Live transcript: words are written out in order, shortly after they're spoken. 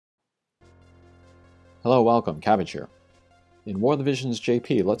Hello, welcome, Cabbage here. In War of the Visions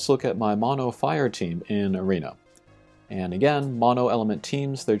JP, let's look at my mono fire team in Arena. And again, mono element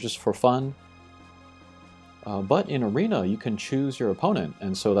teams, they're just for fun. But in Arena, you can choose your opponent,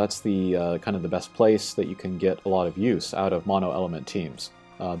 and so that's the kind of the best place that you can get a lot of use out of mono element teams.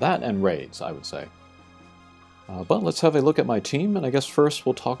 That and raids, I would say. But let's have a look at my team, and I guess first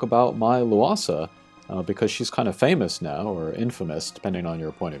we'll talk about my Luasa, because she's kind of famous now, or infamous, depending on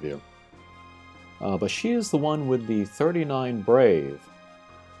your point of view. But she is the one with the 39 Brave.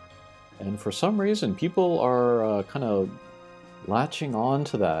 And for some reason, people are kind of latching on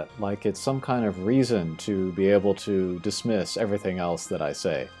to that, like it's some kind of reason to be able to dismiss everything else that I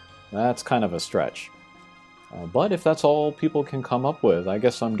say. That's kind of a stretch. But if that's all people can come up with, I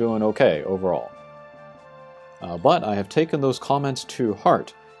guess I'm doing okay overall. But I have taken those comments to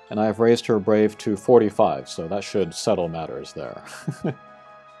heart, and I have raised her Brave to 45, so that should settle matters there.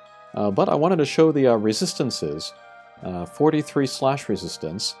 But I wanted to show the resistances, 43 slash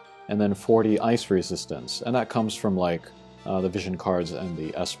resistance, and then 40 ice resistance, and that comes from like the vision cards and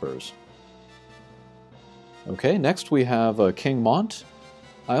the espers. Okay, next we have King Mont.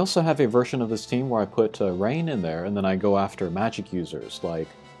 I also have a version of this team where I put Rain in there, and then I go after magic users like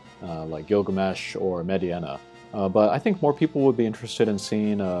Gilgamesh or Mediana. But I think more people would be interested in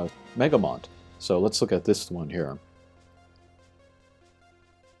seeing Mega Mont, so let's look at this one here.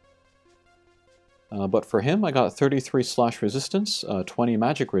 But for him, I got 33 slash resistance, 20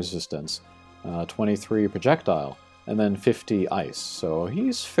 magic resistance, 23 projectile, and then 50 ice. So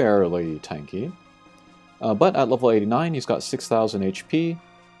he's fairly tanky. But at level 89, he's got 6,000 HP,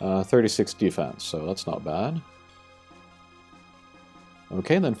 36 defense, so that's not bad.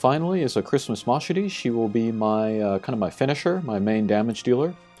 Okay, then finally is a Christmas Machete. She will be my kind of my finisher, my main damage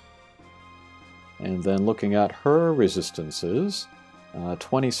dealer. And then looking at her resistances,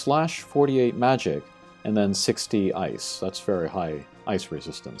 20 slash, 48 magic, and then 60 ice. That's very high ice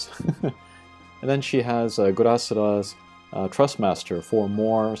resistance. And then she has Gurasura's Trustmaster for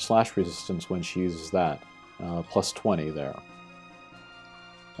more slash resistance when she uses that, plus 20 there.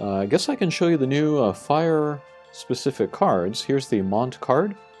 I guess I can show you the new fire-specific cards. Here's the Mont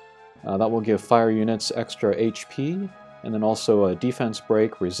card. That will give fire units extra HP, and then also a defense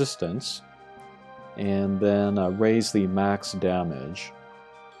break resistance, and then raise the max damage.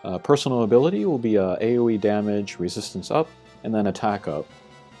 Personal ability will be AoE damage, resistance up, and then attack up.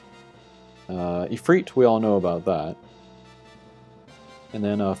 Ifrit, we all know about that. And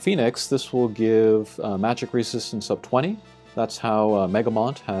then Phoenix, this will give magic resistance up 20. That's how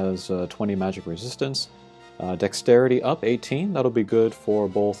Megamont has 20 magic resistance. Dexterity up 18, that'll be good for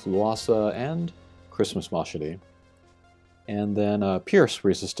both Luasa and Christmas Machete. And then Pierce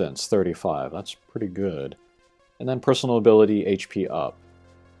resistance, 35. That's pretty good. And then personal ability, HP up.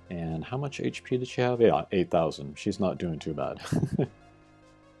 And how much HP did she have? Yeah, 8,000. She's not doing too bad.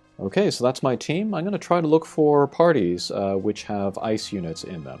 Okay, so that's my team. I'm going to try to look for parties which have ice units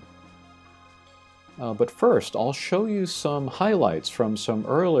in them. But first, I'll show you some highlights from some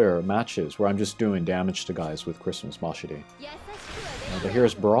earlier matches where I'm just doing damage to guys with Christmas Machete. But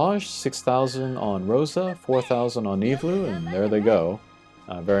here's Barrage, 6,000 on Rosa, 4,000 on Nivlu, and there they go.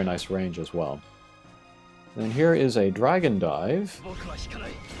 Very nice range as well. Then here is a Dragon Dive.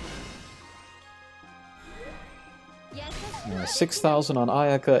 6,000 on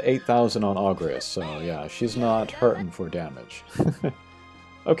Ayaka, 8,000 on Ogrius, so yeah, she's not hurting for damage.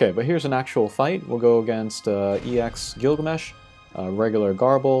 Okay, but here's an actual fight. We'll go against EX Gilgamesh, regular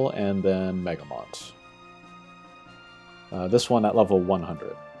Garble, and then Megamont. This one at level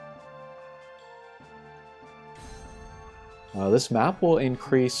 100. This map will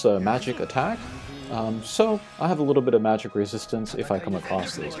increase magic attack, so I have a little bit of magic resistance if I come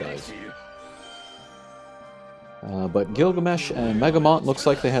across these guys. But Gilgamesh and Megamont looks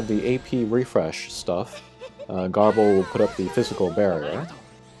like they have the AP refresh stuff. Garble will put up the physical barrier.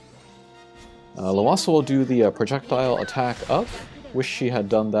 Luasa will do the projectile attack up. Wish she had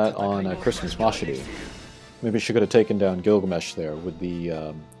done that on Christmas Machete. Maybe she could have taken down Gilgamesh there with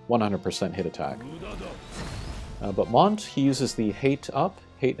the 100% hit attack. But Mont, he uses the Hate up,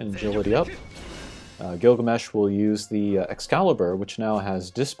 Hate and Agility up. Gilgamesh will use the Excalibur, which now has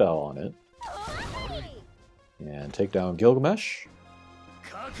Dispel on it. And take down Gilgamesh.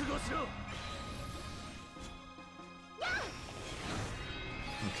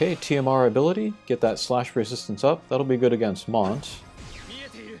 Okay, TMR ability, get that slash resistance up. That'll be good against Mont.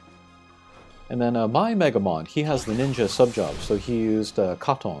 And then my Megamont, he has the ninja subjob, so he used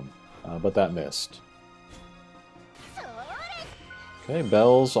Katon, but that missed. Okay,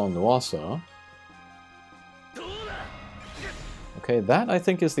 Bells on Luasa. Okay, that I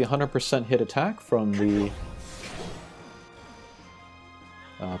think is the 100% hit attack from the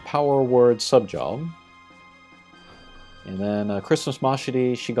Power Word subjob. And then Christmas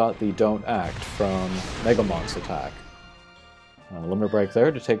Machete, she got the Don't Act from Mega Mont's attack. Limit Break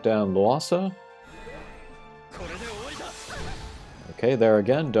there to take down Luasa. Okay, there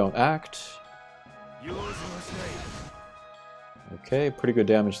again, Don't Act. Okay, pretty good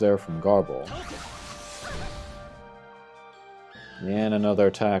damage there from Garble. And another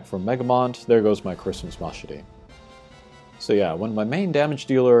attack from Megamont. There goes my Christmas Machete. So yeah, when my main damage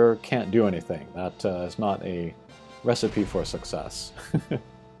dealer can't do anything, that is not a recipe for success.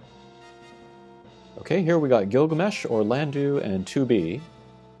 Okay, here we got Gilgamesh, Orlandu, and 2B.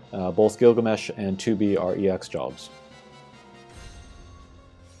 Both Gilgamesh and 2B are EX jobs.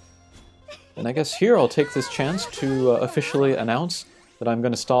 And I guess here I'll take this chance to officially announce that I'm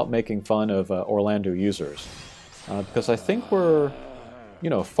going to stop making fun of Orlandu users. Because I think we're,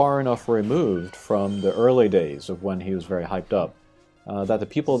 far enough removed from the early days of when he was very hyped up, that the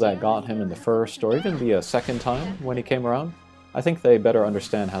people that got him in the first, or even the second time when he came around, I think they better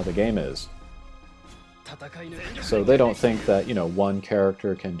understand how the game is. So they don't think that, one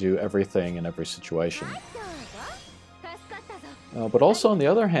character can do everything in every situation. But also on the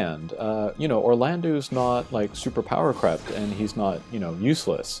other hand, Orlandu's not like super power crept, and he's not,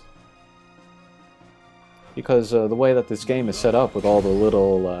 useless. Because the way that this game is set up with all the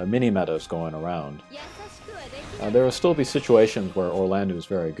little mini-metas going around, there will still be situations where Orlandu is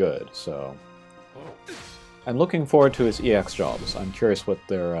very good, so... I'm looking forward to his EX jobs. I'm curious what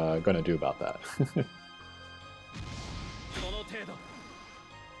they're going to do about that.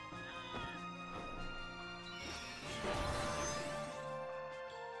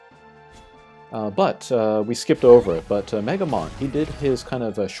 We skipped over it, but Megamont, he did his kind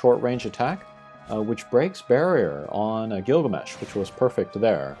of a short-range attack, which breaks barrier on Gilgamesh, which was perfect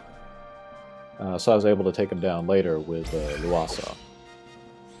there. So I was able to take him down later with Luasa.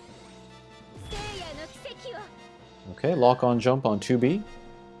 Okay, lock-on jump on 2B.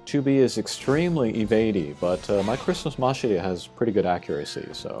 2B is extremely evadey, but my Christmas Machete has pretty good accuracy,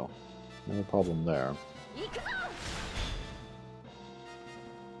 so no problem there.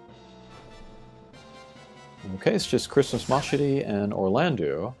 Okay, it's just Christmas Machete and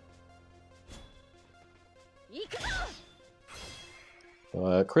Orlandu.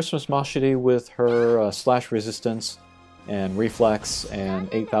 Christmas Machete with her slash resistance and reflex and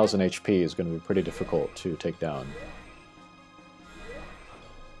 8,000 HP is going to be pretty difficult to take down.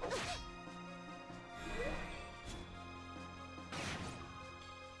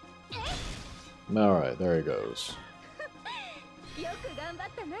 Alright, there he goes.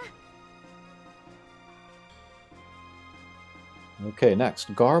 Okay,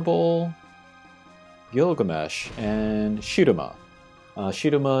 next, Garble, Gilgamesh, and Shiruma.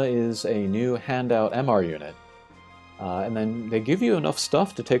 Shiruma is a new handout MR unit, and then they give you enough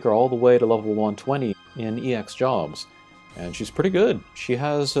stuff to take her all the way to level 120 in EX jobs, and she's pretty good. She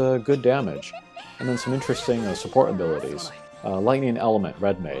has good damage, and then some interesting support abilities. Lightning Element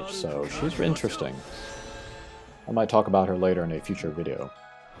Red Mage, so she's interesting. I might talk about her later in a future video.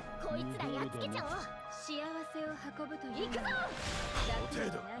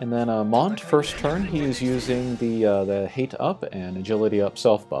 And then Mont, first turn, he is using the Hate Up and Agility Up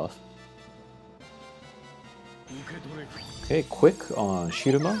self buff. Okay, quick on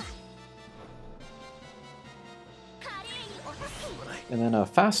Shiruma. And then a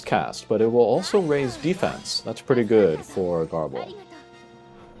fast cast, but it will also raise defense. That's pretty good for Garble.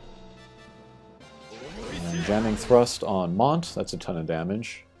 And jamming thrust on Mont, that's a ton of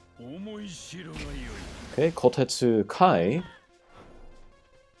damage. Okay, Kotetsu Kai.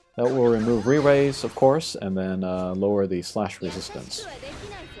 That will remove re-raise, of course, and then lower the slash resistance.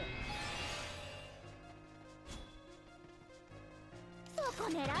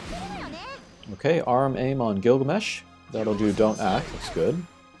 Okay, arm aim on Gilgamesh. That'll do Don't Act, that's good.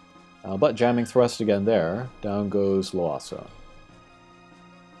 But jamming thrust again there. Down goes Luasa.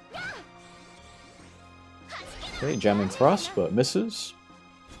 Okay, jamming thrust, but misses.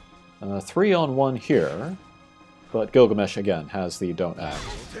 3 on 1 here. But Gilgamesh again has the Don't Act.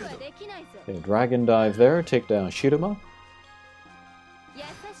 Okay, Dragon Dive there, take down Shiruma.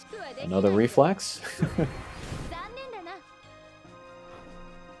 Another reflex.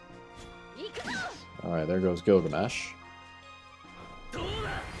 Alright, there goes Gilgamesh.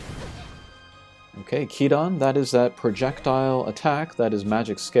 Okay, Kidan, that is that projectile attack that is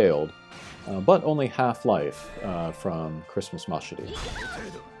magic scaled, but only half life from Christmas Machete.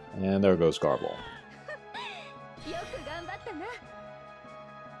 And there goes Garble.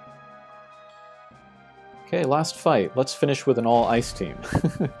 Okay, last fight. Let's finish with an all-ice team.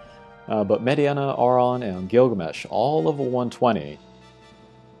 But Mediana, Auron, and Gilgamesh, all level 120.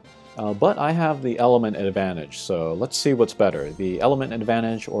 But I have the element advantage, so let's see what's better, the element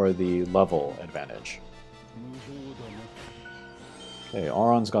advantage or the level advantage. Okay,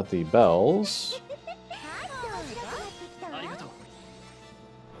 Auron's got the bells.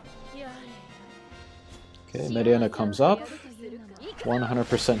 Okay, Mediana comes up.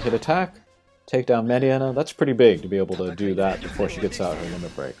 100% hit attack. Take down Mediana. That's pretty big to be able to do that before she gets out her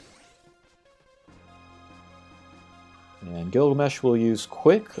limit break. And Gilgamesh will use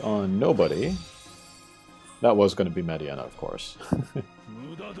Quick on nobody. That was going to be Mediana, of course.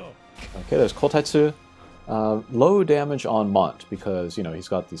 Okay, there's Kotetsu. Low damage on Mont because, you know, he's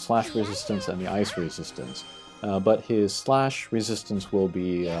got the slash resistance and the ice resistance. But his slash resistance will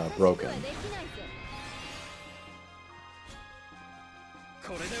be broken.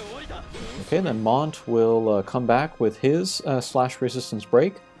 Okay, then Mont will come back with his slash resistance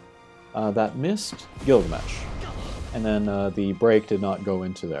break. That missed Gilgamesh. And then the break did not go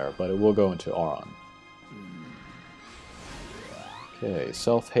into there, but it will go into Auron. Okay,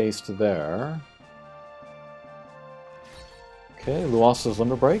 self-haste there. Okay, Luasa's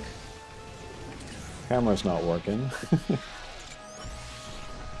limit break. Camera's not working.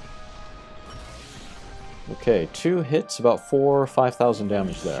 Okay, 2 hits, about 4,000 or 5,000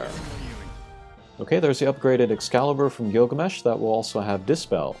 damage there. Okay, there's the upgraded Excalibur from Gilgamesh that will also have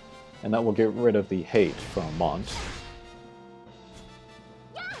Dispel, and that will get rid of the hate from Mont.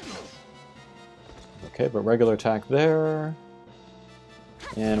 Okay, but regular attack there,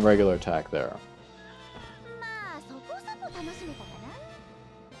 and regular attack there.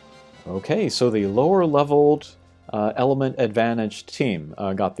 Okay, so the lower leveled element advantage team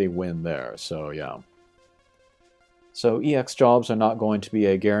got the win there, so yeah. So EX jobs are not going to be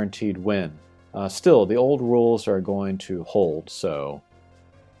a guaranteed win. Still, the old rules are going to hold, so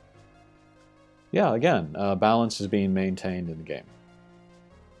yeah, again, balance is being maintained in the game.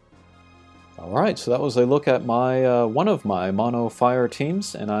 Alright, so that was a look at my one of my mono fire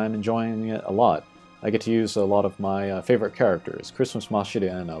teams, and I'm enjoying it a lot. I get to use a lot of my favorite characters, Christmas Machete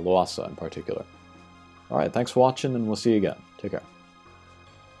and Luasa in particular. Alright, thanks for watching, and we'll see you again. Take care.